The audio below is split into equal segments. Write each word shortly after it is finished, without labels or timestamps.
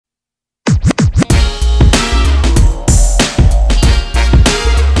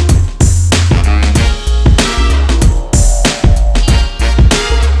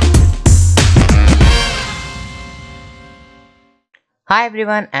Hi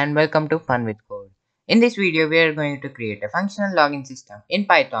everyone and welcome to Fun with Code. In this video we are going to create a functional login system in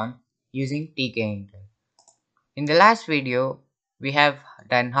Python using Tkinter. In the last video we have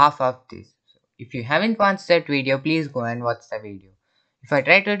done half of this. So if you haven't watched that video, please go and watch the video. If I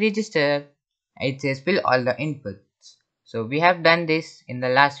try to register, it says fill all the inputs. So we have done this in the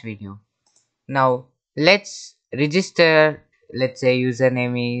last video. Now let's register. Let's say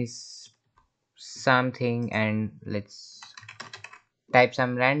username is something and let's type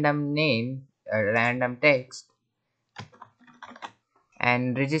some random name or random text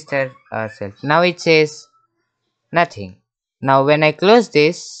and register ourselves. Now it says nothing. Now when I close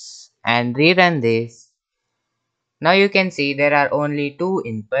this and rerun this, now you can see there are only two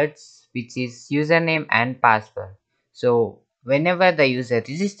inputs, which is username and password. So whenever the user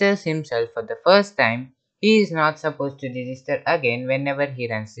registers himself for the first time, he is not supposed to register again whenever he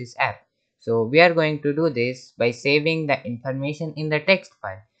runs this app. So we are going to do this by saving the information in the text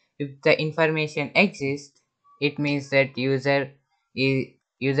file. If the information exists, it means that user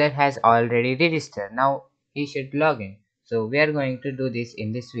has already registered. Now he should log in. So we are going to do this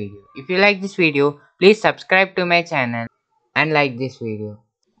in this video. If you like this video, please subscribe to my channel and like this video.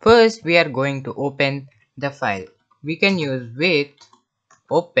 First we are going to open the file. We can use with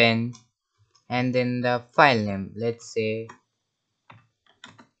open and then the file name. Let's say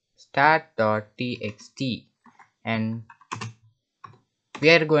start.txt and we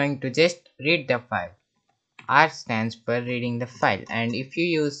are going to just read the file. R stands for reading the file, and if you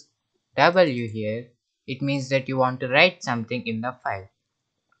use W here, it means that you want to write something in the file.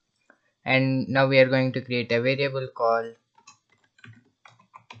 And now we are going to create a variable called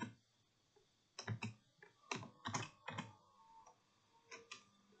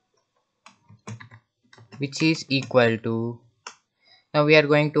which is equal to, now we are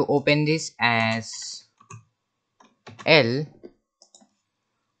going to open this as L,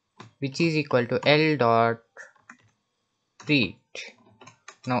 which is equal to L dot read.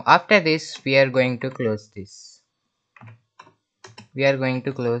 Now after this we are going to close this. We are going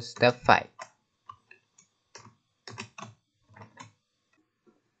to close the file.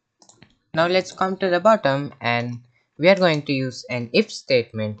 Now let's come to the bottom and we are going to use an if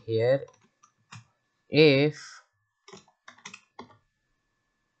statement here. If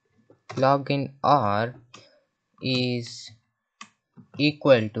login r is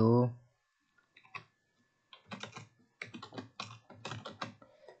equal to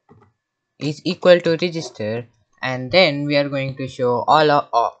register, and then we are going to show all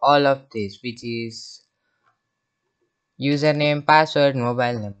of this, which is username, password,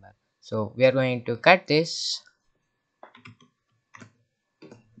 mobile number. So we are going to cut this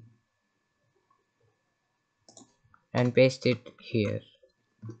and paste it here.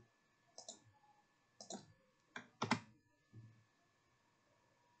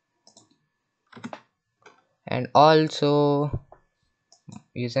 And also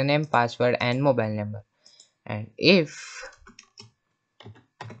username, password and mobile number. And if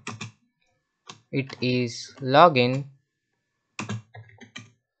it is login,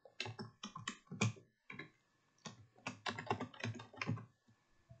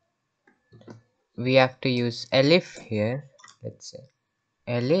 we have to use elif here. Let's say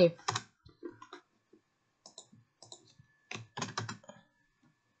elif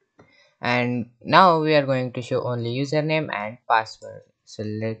and now we are going to show only username and password. So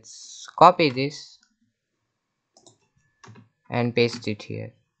let's copy this and paste it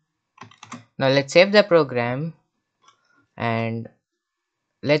here. Now let's save the program and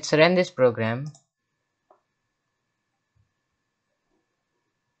let's run this program,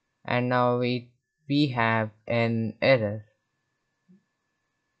 and now we have an error.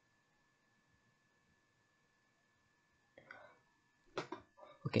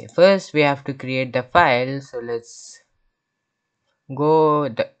 Okay, first we have to create the file. So let's go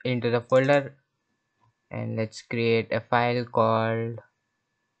into the folder and let's create a file called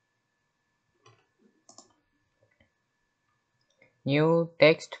new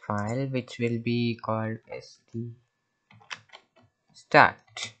text file, which will be called start.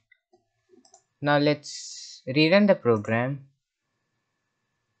 Now let's rerun the program,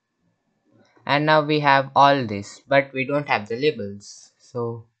 and now we have all this, but we don't have the labels,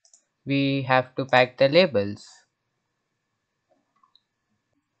 so we have to pack the labels.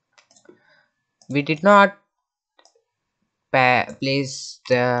 We did not place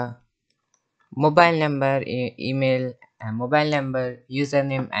the mobile number, email, mobile number,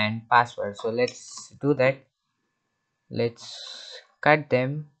 username and password. So let's do that. Let's cut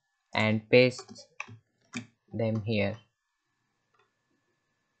them and paste them here.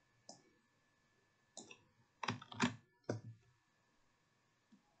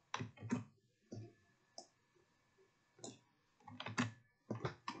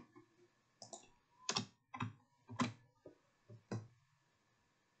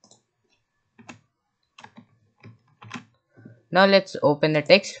 Now let's open the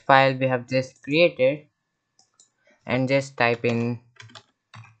text file we have just created and just type in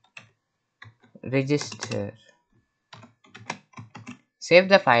register. Save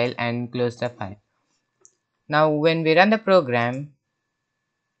the file and close the file. Now when we run the program,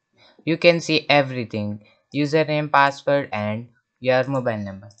 you can see everything: username, password, and your mobile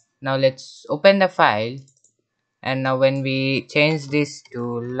number. Now let's open the file, and now when we change this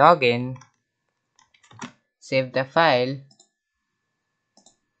to login, save the file,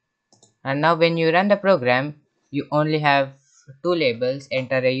 and now when you run the program, you only have two labels: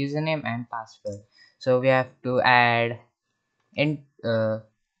 enter a username and password. So we have to add in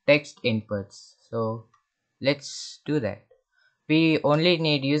text inputs. So let's do that. We only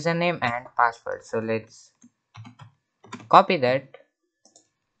need username and password, so let's copy that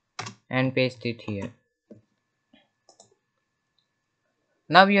and paste it here.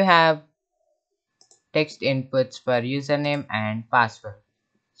 Now you have text inputs for username and password.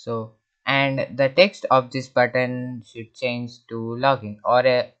 So, and the text of this button should change to login,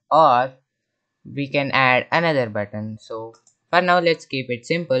 or we can add another button. So for now let's keep it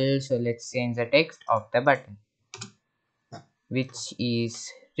simple. So let's change the text of the button, which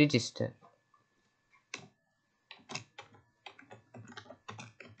is register.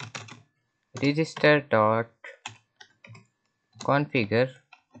 Register dot configure.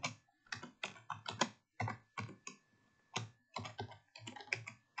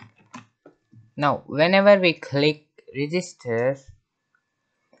 Now whenever we click register,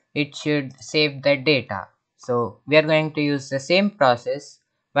 it should save the data. So we are going to use the same process,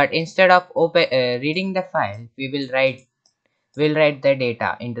 but instead of reading the file, we'll write the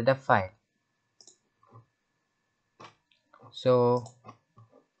data into the file. So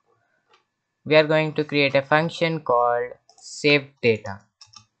we are going to create a function called save data.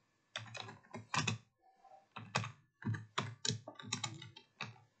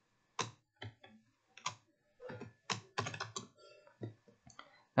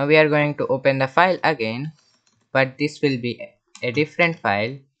 Now we are going to open the file again, but this will be a different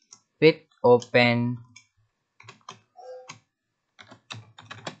file with open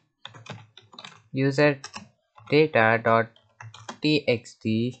user data.txt.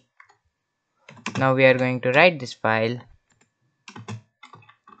 Now we are going to write this file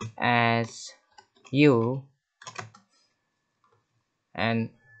as u, and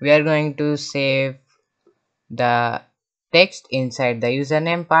we are going to save the text inside the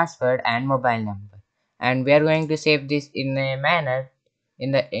username, password, and mobile number, and we are going to save this in a manner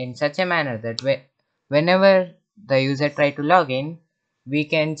in such a manner that whenever the user try to log in, we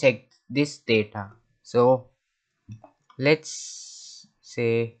can check this data. So let's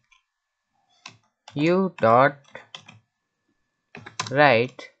say u dot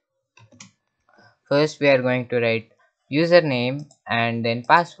write. First we are going to write username and then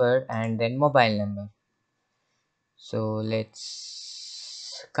password and then mobile number. So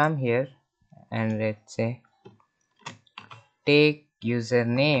let's come here and let's say take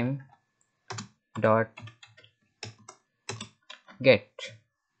username dot get,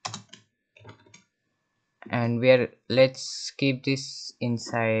 and let's keep this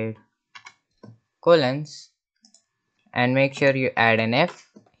inside colons, and make sure you add an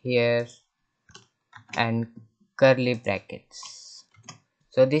f here and curly brackets.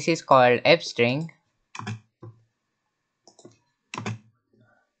 So this is called f string,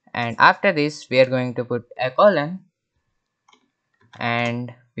 and after this we are going to put a colon,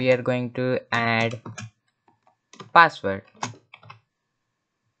 and we are going to add password.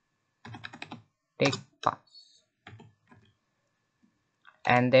 Take pass,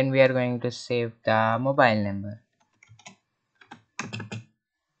 and then we are going to save the mobile number.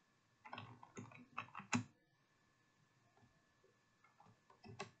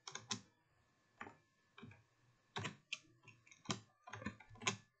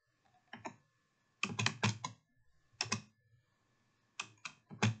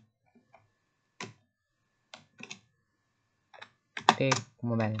 Take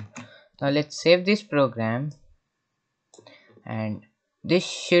mobile. Now let's save this program, and this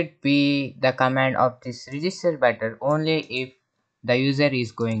should be the command of this register button only if the user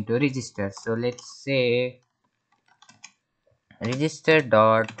is going to register. So let's say register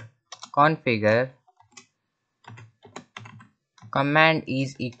dot configure command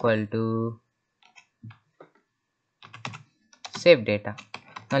is equal to save data.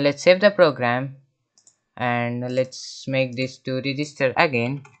 Now let's save the program, and let's make this to register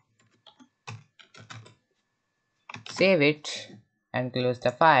again. save it and close the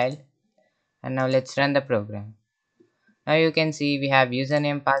file, and now let's run the program. Now you can see we have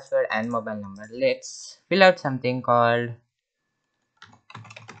username, password and mobile number. Let's fill out something called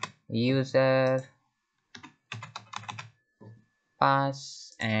user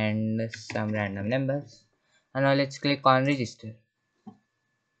pass and some random numbers, and now let's click on register,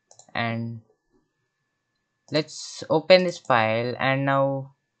 and let's open this file. And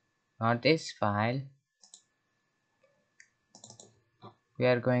now, not this file, we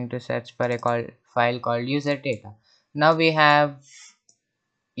are going to search for a file called user data. Now we have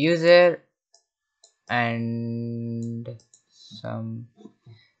user and some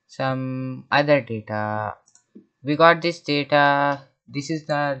other data. We got this data. This is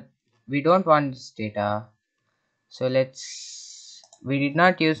the, we don't want this data, so we did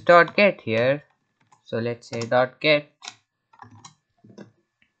not use .get here, so let's say .get.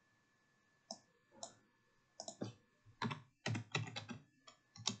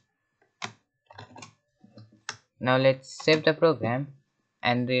 Now let's save the program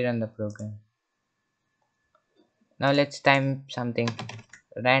and rerun the program. Now let's type something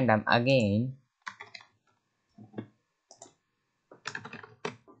random again,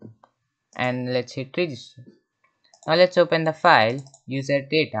 and let's hit register. Now let's open the file user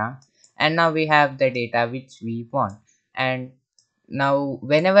data, and now we have the data which we want. And now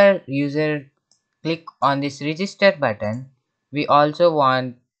whenever user click on this register button, we also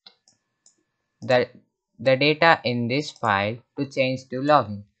want the data in this file to change to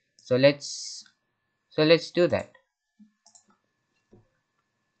login. So let's do that.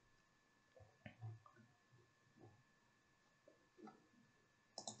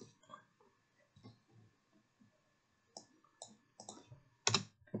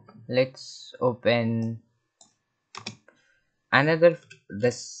 Let's open another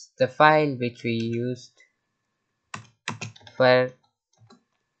the file which we used for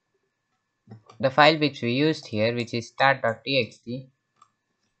the file which we used here, which is start.txt.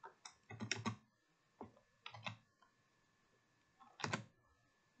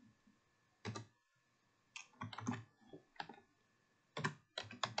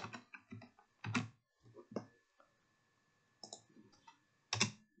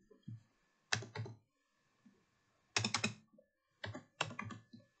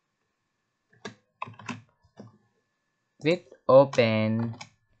 With open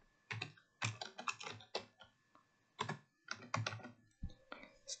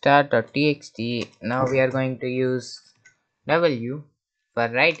start.txt, now we are going to use w for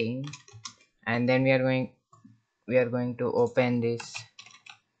writing, and then we are going to open this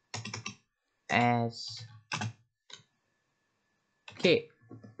as k.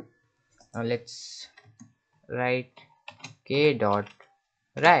 Now let's write k dot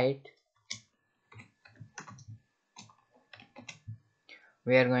write.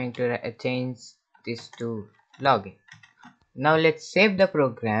 We are going to change this to login. Now let's save the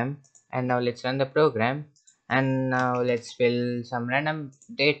program, and now let's run the program, and now let's fill some random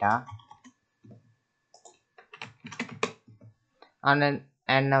data and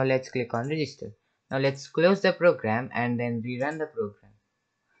now let's click on register. Now let's close the program and then rerun the program,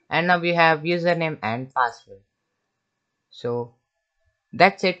 and now we have username and password. So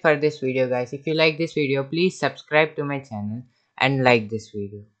that's it for this video, guys. If you like this video, please subscribe to my channel and like this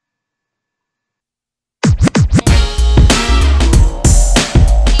video.